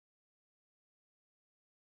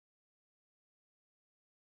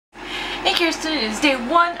Kirsten. It is day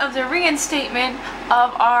 1 of the reinstatement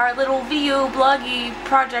of our little VO bloggy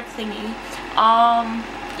project thingy.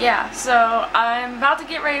 Yeah, so I'm about to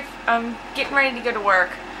get ready, I'm getting ready to go to work,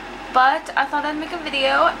 but I thought I'd make a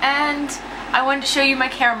video, and I wanted to show you my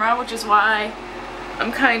camera, which is why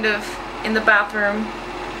I'm kind of in the bathroom.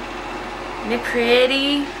 Isn't it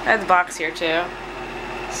pretty? I have the box here too.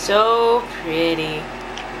 So pretty.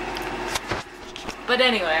 But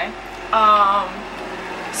anyway,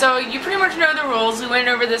 so you pretty much know the rules. We went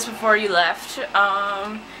over this before you left.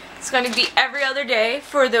 It's going to be every other day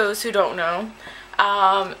for those who don't know.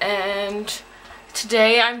 And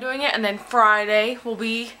today I'm doing it, and then Friday will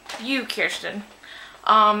be you, Kirsten.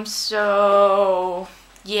 So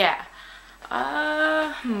yeah.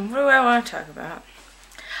 What do I want to talk about?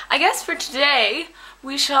 I guess for today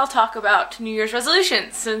we shall talk about New Year's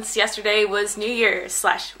resolutions, since yesterday was New Year's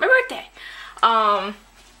 / my birthday.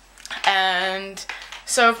 And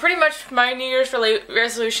so pretty much my New Year's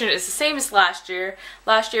resolution is the same as last year.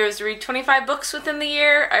 Last year was to read 25 books within the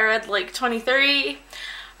year. I read like 23.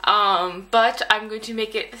 But I'm going to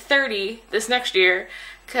make it 30 this next year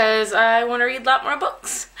because I want to read a lot more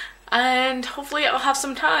books. And hopefully I'll have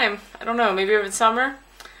some time. I don't know, maybe over the summer?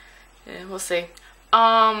 Yeah, we'll see.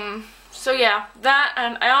 So yeah, that,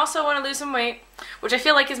 and I also want to lose some weight, which I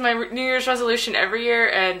feel like is my New Year's resolution every year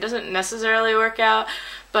and doesn't necessarily work out,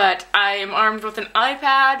 but I am armed with an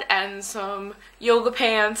iPad and some yoga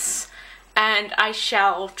pants, and I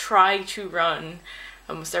shall try to run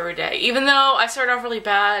almost every day, even though I started off really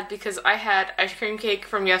bad because I had ice cream cake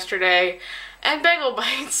from yesterday and bagel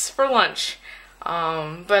bites for lunch,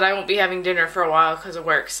 but I won't be having dinner for a while because of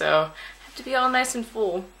work, so I have to be all nice and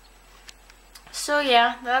full. So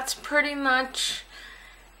yeah, that's pretty much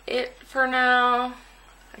it for now.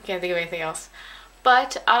 I can't think of anything else.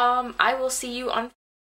 But I will see you on